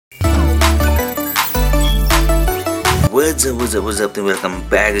What's up, welcome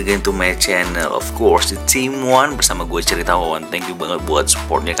back again to my channel. Of course, TheTeamOne bersama gue Cerita Wawan. Thank you banget buat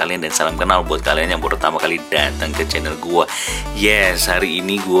supportnya kalian dan salam kenal buat kalian yang baru pertama kali datang ke channel gue. Yes, hari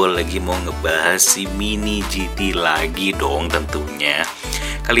ini gue lagi mau ngebahas si Mini GT lagi dong tentunya.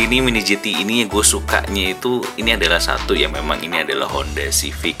 Kali ini Mini GT ini gue sukanya itu ini adalah satu ya, memang ini adalah Honda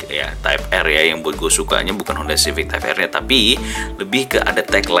Civic ya Type R ya, yang buat gue sukanya bukan Honda Civic Type R ya, tapi lebih ke ada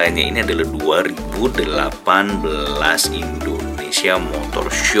tagline-nya. Ini adalah 2018 Indonesia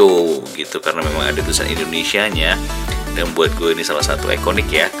Motor Show gitu, karena memang ada tulisan Indonesianya, dan buat gue ini salah satu ikonik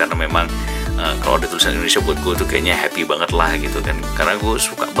ya, karena memang kalau ada tulisan Indonesia buat gue tuh kayaknya happy banget lah gitu kan, karena gue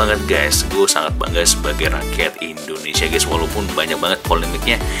suka banget guys, gue sangat bangga sebagai rakyat Indonesia guys, walaupun banyak banget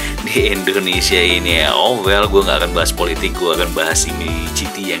polemiknya di Indonesia ini ya. Oh well, gue gak akan bahas politik, gue akan bahas ini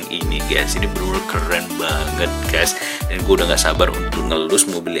GT yang ini guys. Ini bener-bener keren banget guys, dan gue udah gak sabar untuk ngelus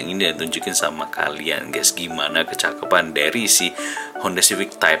mobil yang ini dan tunjukin sama kalian guys gimana kecakapan dari si Honda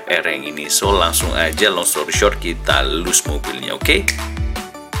Civic Type R yang ini. So langsung aja, long story short, kita lus mobilnya, oke?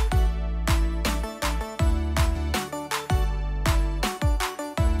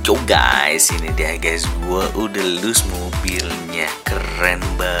 Yo guys, ini dia guys, gua udah lus mobilnya, keren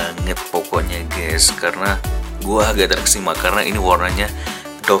banget pokoknya guys, karena gua agak terkesima karena ini warnanya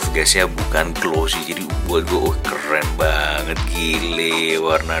doff guys ya, bukan glossy. Jadi buat gua keren banget, gile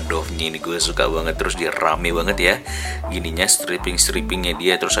warna doffnya ini gue suka banget. Terus dia rame banget ya gininya, strippingnya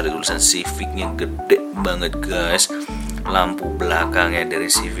dia, terus ada tulisan Civicnya gede banget guys. Lampu belakangnya dari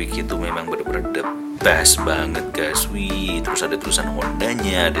Civic itu memang bener-bener the best banget guys. Wih, terus ada tulisan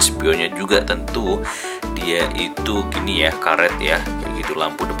Hondanya, ada spionnya juga tentu. Dia itu gini ya, karet ya, kayak gitu.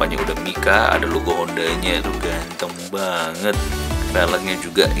 Lampu depannya udah Mika, ada logo Hondanya, itu ganteng banget. Velgnya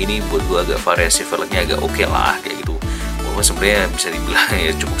juga ini buat gua agak variasi, velgnya agak oke lah kayak gitu. Walaupun sebenarnya bisa dibilang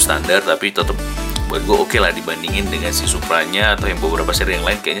ya cukup standar, tapi tetap buat gue oke lah dibandingin dengan si Supranya atau yang beberapa seri yang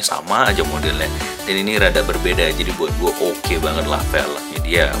lain, kayaknya sama aja modelnya, dan ini rada berbeda. Jadi buat gue oke banget lah velgnya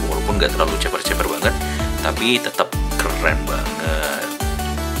dia, walaupun gak terlalu ceper-ceper banget, tapi tetap keren banget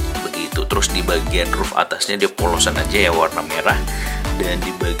begitu. Terus di bagian roof atasnya dia polosan aja ya, warna merah, dan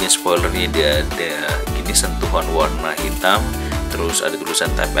di bagian spoilernya dia ada gini sentuhan warna hitam. Terus ada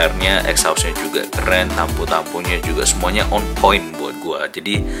tulisan Type R-nya, exhaust-nya juga keren, tampu-tampunya juga semuanya on point buat gua.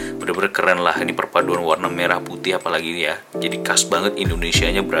 Jadi bener-bener keren lah, ini perpaduan warna merah putih apalagi ya. Jadi khas banget,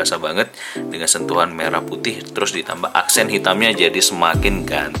 Indonesianya berasa banget dengan sentuhan merah putih, terus ditambah aksen hitamnya jadi semakin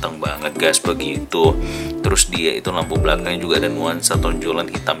ganteng banget guys begitu. Terus dia itu lampu belakangnya juga ada nuansa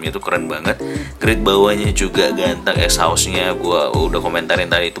tonjolan hitamnya, itu keren banget. Grid bawahnya juga ganteng, exhaust-nya gua udah komentarin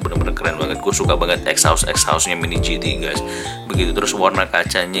tadi, itu bener-bener keren banget. Gue suka banget exhaust-nya Mini GT guys. Begitu. Terus warna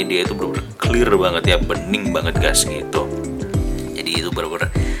kacanya dia itu bener-bener clear banget ya, bening banget guys gitu. Jadi itu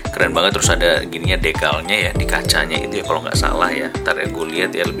bener-bener keren banget. Terus ada gininya dekalnya ya di kacanya itu ya, kalau nggak salah ya. Ntar ya gue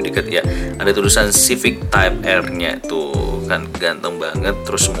lihat ya lebih dekat ya. Ada tulisan Civic Type R-nya tuh kan, ganteng banget.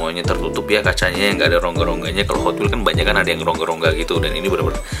 Terus semuanya tertutup ya kacanya, yang nggak ada rongga-rongganya. Kalau Hot Wheels kan banyak kan ada yang rongga-rongga gitu, dan ini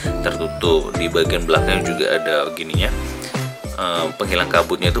bener-bener tertutup. Di bagian belakang juga ada gininya, penghilang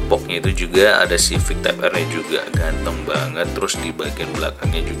kabutnya itu, poknya itu juga ada Civic Type R-nya juga, ganteng banget. Terus di bagian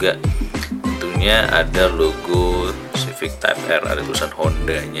belakangnya juga tentunya ada logo Civic Type R, ada tulisan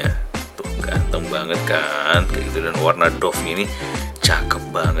Hondanya tuh, ganteng banget kan kayak gitu. Dan warna doff-nya ini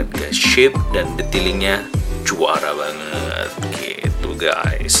cakep banget guys, shape dan detailingnya juara banget gitu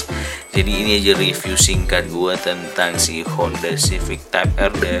guys. Jadi ini aja review singkat gua tentang si Honda Civic Type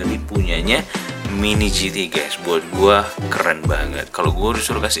R dari punyanya Mini GT guys. Buat gua keren banget. Kalau gua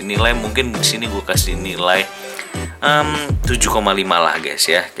disuruh kasih nilai, mungkin di sini gua kasih nilai 7,5 lah guys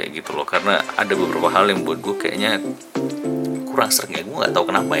ya, kayak gitu loh. Karena ada beberapa hal yang buat gua kayaknya kurang seret ya, gue nggak tahu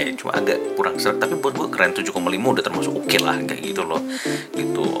kenapa ya, cuma agak kurang seret, tapi buat gue keren. 7,5 udah termasuk oke lah kayak gitu loh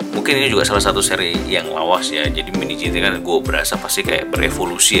gitu. Mungkin ini juga salah satu seri yang lawas ya, jadi Mini GT kan gue berasa pasti kayak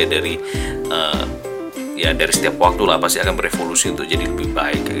berevolusi ya dari ya dari setiap waktu lah pasti akan berevolusi untuk jadi lebih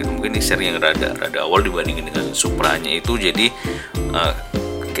baik kayak gitu. Mungkin ini seri yang rada awal dibandingin dengan Supranya itu, jadi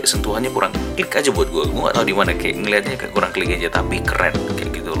kayak sentuhannya kurang klik aja buat gue nggak tahu di mana, kayak ngelihatnya kayak kurang klik aja, tapi keren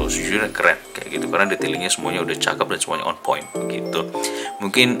kayak gitu loh, sejujurnya keren kayak gitu, karena detailingnya semuanya udah cakep dan semuanya on point gitu.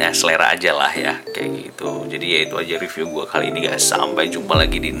 Mungkin selera aja lah ya kayak gitu. Jadi ya itu aja review gue kali ini guys, sampai jumpa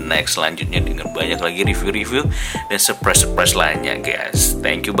lagi di next selanjutnya dengan banyak lagi review dan surprise lainnya guys.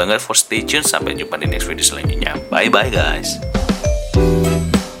 Thank you banget for stay tune, sampai jumpa di next video selanjutnya, bye bye guys.